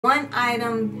One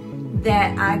item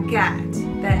that I got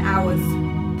that I was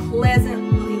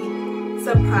pleasantly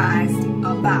surprised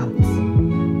about,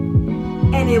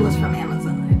 and it was from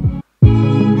Amazon.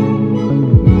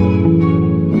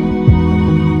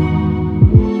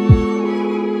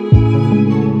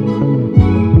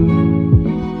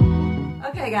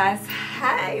 Okay guys,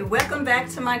 hi, welcome back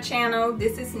to my channel.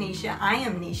 This is Nisha. I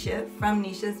am Nisha from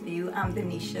Nisha's View. I'm the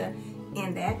Nisha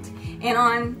in that, and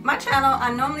on my channel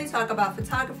I normally talk about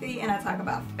photography and I talk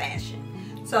about fashion.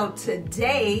 So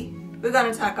today we're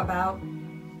going to talk about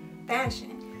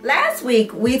fashion. Last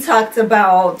week we talked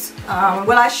about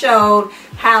I showed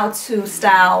how to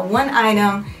style one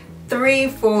item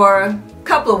for a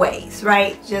couple of ways,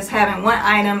 right? Just having one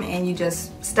item and you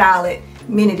just style it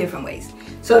many different ways.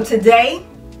 So today,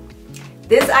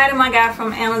 this item I got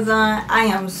from Amazon, I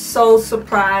am so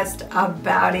surprised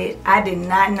about it. I did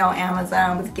not know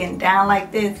Amazon was getting down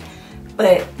like this.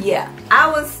 But yeah, I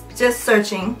was just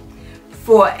searching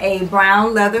for a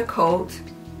brown leather coat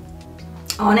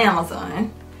on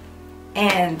Amazon.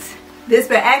 And this,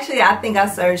 but actually I think I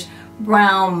searched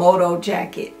brown Moto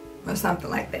jacket or something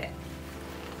like that.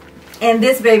 And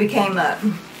this baby came up.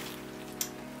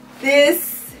 This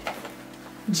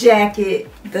jacket,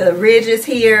 the ridges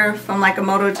here from like a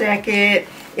Moto jacket,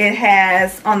 it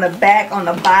has on the back, on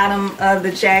the bottom of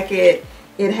the jacket,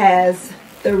 it has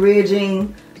the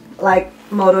ridging like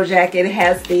Moto jacket. It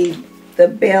has the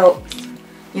belt,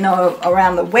 you know,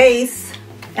 around the waist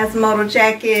as a Moto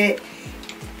jacket,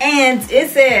 and it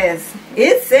says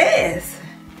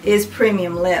it's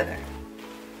premium leather.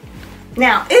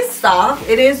 Now it's soft,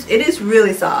 it is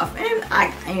really soft,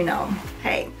 and you know,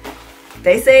 hey,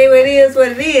 they say it is what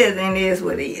it is, and it is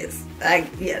what it is.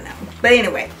 You know. But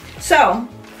anyway, so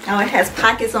now it has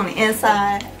pockets on the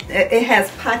inside. It has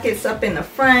pockets up in the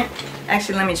front.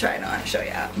 Actually, let me try it on and show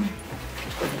y'all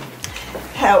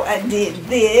how I did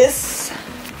this.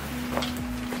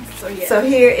 So yeah. So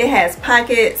here it has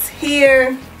pockets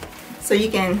here, so you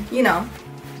can, you know.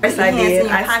 First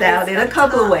I styled it a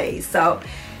couple of ways. So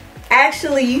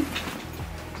actually,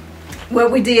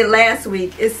 what we did last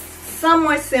week is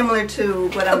somewhat similar to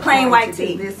what I'm plain white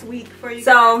tee this week for you.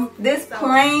 So this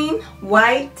plain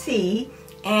white tee,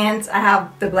 and I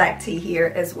have the black tee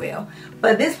here as well.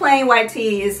 But this plain white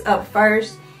tee is up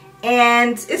first,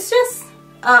 and it's just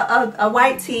a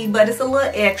white tee, but it's a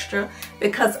little extra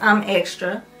because I'm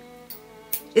extra.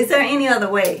 Is there any other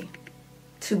way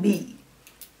to be?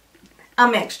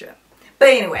 I'm extra. But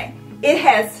anyway, it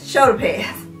has shoulder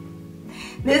pads.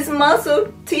 This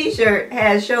muscle t-shirt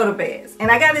has shoulder pads, and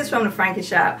I got this from the Frankie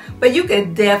shop, but you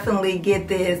could definitely get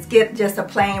just a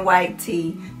plain white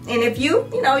tee. And if you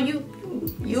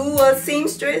a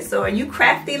seamstress or you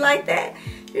crafty like that,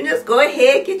 you just go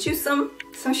ahead, get you some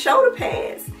shoulder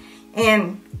pads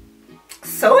and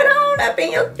sew it on up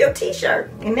in your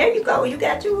t-shirt, and there you go. You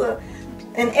got you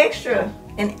an extra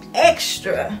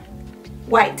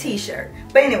white t-shirt.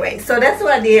 But anyway, so that's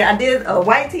what I did. I did a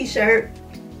white t-shirt.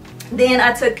 Then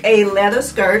I took a leather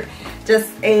skirt,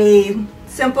 just a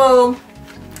simple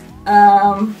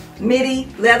midi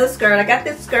leather skirt. I got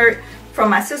this skirt from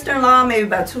my sister-in-law maybe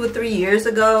about 2 or 3 years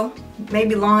ago,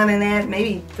 maybe longer than that,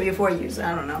 maybe 3 or 4 years,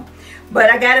 I don't know. But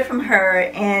I got it from her,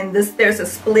 and there's a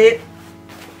split,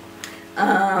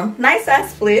 nice size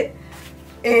split,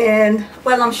 and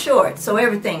well, I'm short, so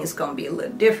everything is going to be a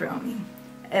little different on me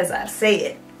as I say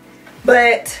it.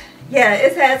 But yeah,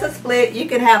 it has a split. You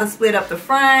can have a split up the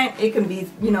front. It can be,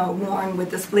 you know, worn with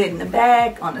the split in the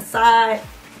back, on the side.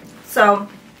 So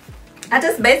I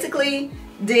just basically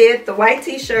did the white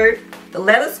t-shirt, the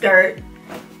leather skirt,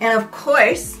 and of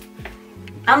course,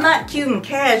 I'm not cute and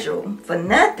casual for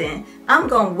nothing. I'm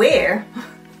gonna wear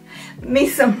me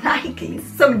some Nikes,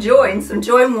 some Jordan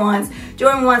 1s.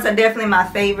 Jordan 1s are definitely my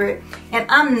favorite. And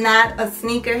I'm not a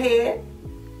sneakerhead.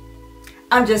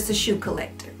 I'm just a shoe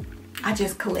collector. I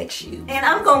just collect shoes. And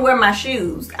I'm gonna wear my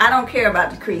shoes. I don't care about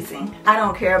decreasing. I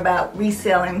don't care about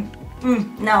reselling.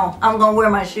 No, I'm gonna wear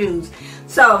my shoes.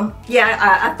 So yeah,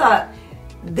 I thought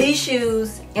these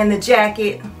shoes and the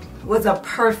jacket was a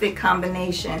perfect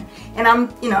combination. And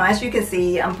I'm, you know, as you can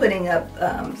see, I'm putting up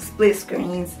split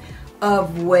screens of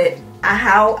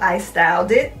how I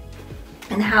styled it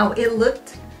and how it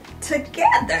looked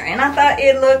together. And I thought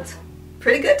it looked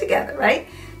pretty good together, right?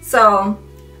 So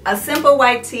a simple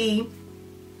white tee,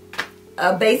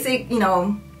 a basic, you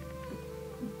know,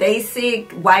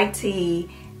 basic white tee,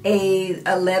 a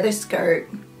leather skirt,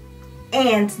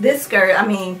 and this skirt, I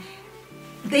mean,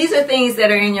 these are things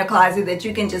that are in your closet that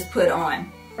you can just put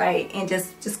on, right? And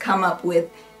just come up with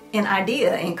an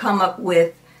idea and come up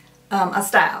with a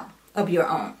style of your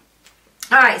own.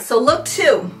 All right, so look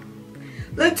 2.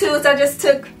 Look twos, I just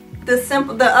took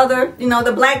the other, you know,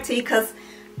 the black tee, because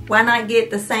why not get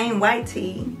the same white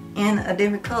tee in a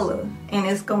different color and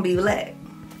it's gonna be black.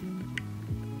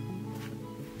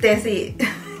 That's it.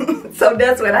 So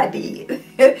that's what I did.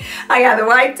 I got the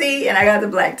white tee and I got the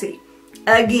black tee.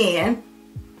 Again,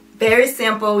 very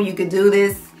simple. You could do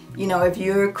this, you know, if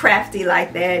you're crafty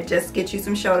like that, just get you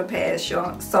some shoulder pads,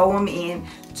 sew them in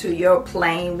to your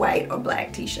plain white or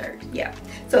black t-shirt. Yeah,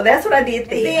 so that's what I did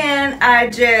there. Then I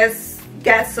just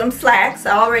got some slacks.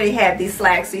 I already had these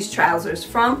slacks, these trousers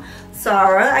from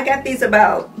Zara. I got these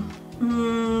about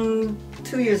 2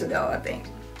 years ago, I think.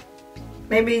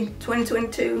 Maybe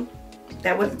 2022.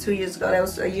 That wasn't 2 years ago, that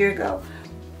was a year ago.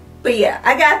 But yeah,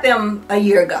 I got them a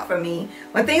year ago for me.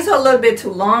 When things are a little bit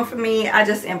too long for me, I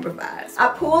just improvise. I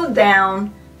pulled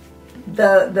down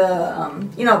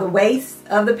you know, the waist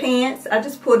of the pants. I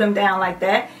just pulled them down like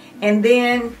that, and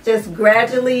then just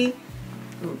gradually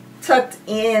tucked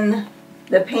in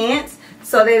the pants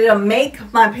so that it'll make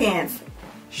my pants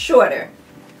shorter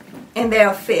and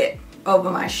they'll fit over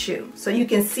my shoe, so you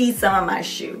can see some of my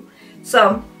shoe.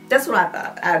 So that's what I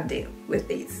thought I'd do with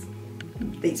these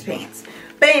pants.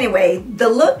 But anyway, the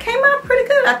look came out pretty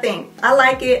good, I think. I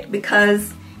like it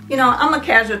because, you know, I'm a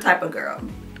casual type of girl.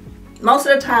 Most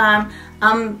of the time,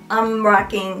 I'm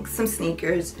rocking some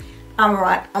sneakers. I'm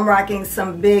rocking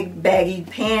some big baggy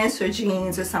pants or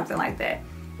jeans or something like that.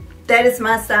 That is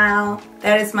my style.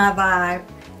 That is my vibe.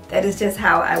 That is just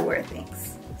how I wear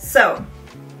things. So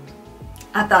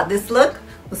I thought this look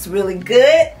was really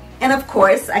good. And of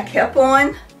course, I kept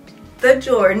on the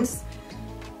Jordans.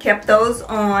 Kept those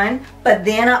on. But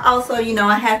then I also, you know,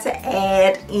 I had to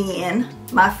add in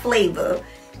my flavor,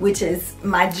 which is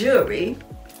my jewelry.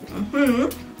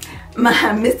 My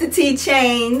Mr. T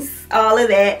chains, all of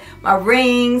that, my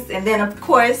rings, and then of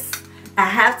course I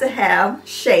have to have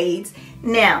shades.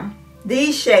 Now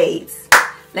these shades,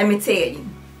 let me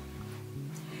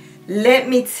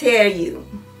tell you,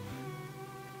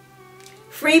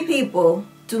 free people,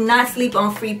 do not sleep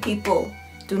on free people.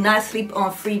 Do not sleep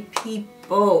on free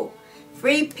people.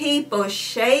 Free people,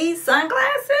 shades,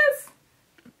 sunglasses,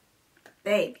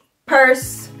 baby.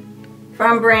 Purse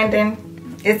from Brandon.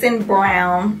 It's in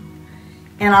brown,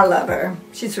 and I love her.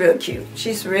 She's real cute.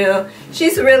 She's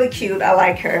really cute. I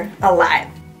like her a lot.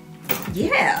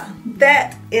 Yeah,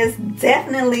 that is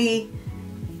definitely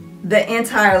the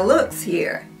entire looks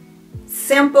here.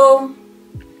 Simple,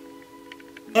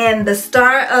 and the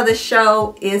star of the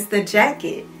show is the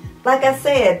jacket. Like I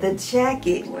said, the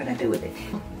jacket, what did I do with it?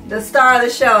 The star of the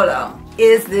show though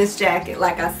is this jacket,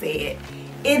 like I said.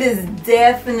 It is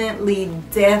definitely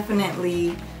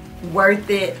worth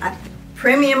it.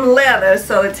 Premium leather,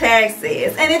 so the tag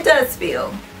says, and it does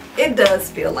feel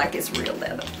like it's real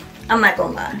leather. I'm not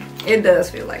gonna lie, it does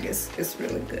feel like it's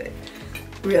really good,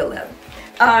 real leather.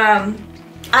 I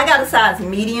got a size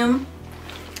medium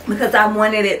because I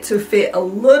wanted it to fit a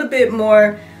little bit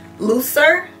more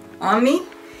looser on me,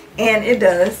 and it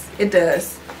does.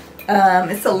 It's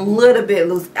a little bit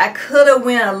loose. I could have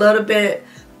went a little bit.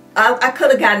 I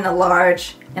could have gotten a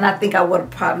large, and I think I would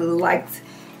have probably liked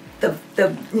the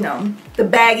you know, the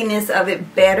bagginess of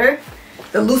it better,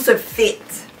 the looser fit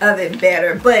of it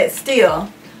better. But still,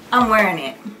 I'm wearing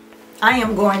it. I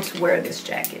am going to wear this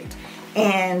jacket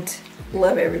and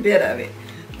love every bit of it.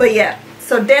 But yeah,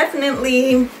 so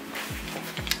definitely,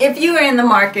 if you are in the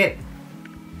market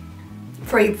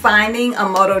for finding a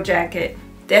Moto jacket,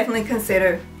 definitely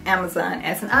consider Amazon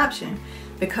as an option,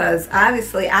 because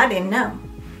obviously I didn't know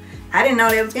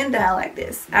they was getting down like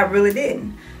this. I really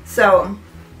didn't. So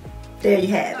there you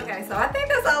have it. Okay, so I think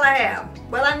that's all I have.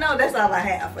 Well, I know that's all I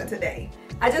have for today.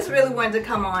 I just really wanted to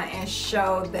come on and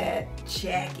show that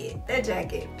jacket. That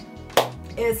jacket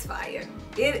is fire.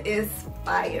 It is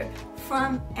fire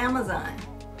from Amazon.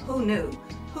 Who knew?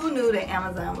 Who knew that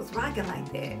Amazon was rocking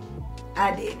like that?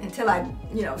 I did, until I,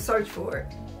 you know, searched for it.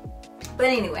 But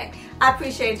anyway, I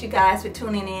appreciate you guys for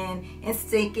tuning in and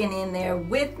sticking in there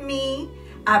with me.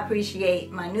 I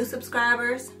appreciate my new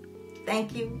subscribers.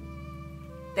 Thank you.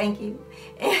 Thank you.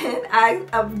 And I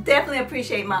definitely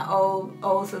appreciate my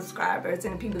old subscribers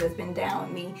and the people that's been down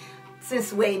with me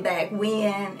since way back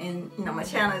when. And you know, my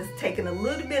channel is taking a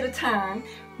little bit of time,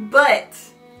 but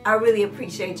I really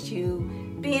appreciate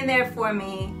you being there for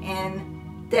me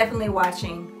and definitely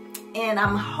watching. And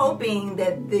I'm hoping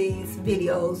that these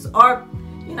videos are,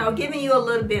 you know, giving you a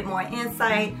little bit more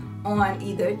insight on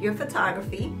either your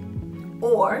photography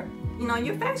or, you know,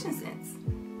 your fashion sense.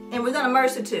 And we're going to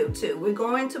merge the two too. We're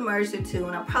going to merge the two,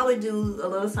 and I'll probably do a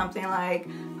little something like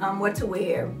what to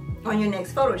wear on your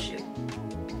next photo shoot.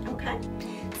 Okay?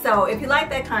 So if you like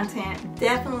that content,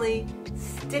 definitely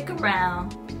stick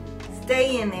around,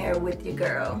 stay in there with your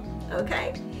girl,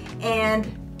 okay? And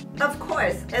of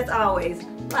course, as always,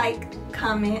 like,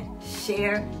 comment,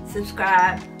 share,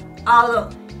 subscribe, all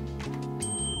of.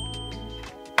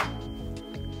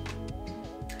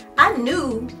 I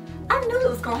knew it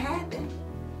was gonna happen.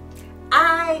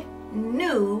 I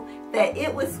knew that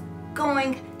it was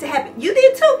going to happen. You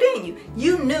did too, didn't you?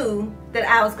 You knew that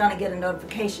I was gonna get a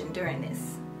notification during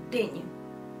this, didn't you?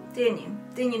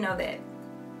 Didn't you know that?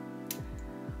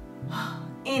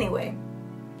 Anyway,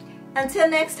 until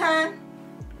next time,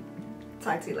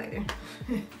 talk to you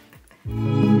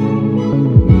later.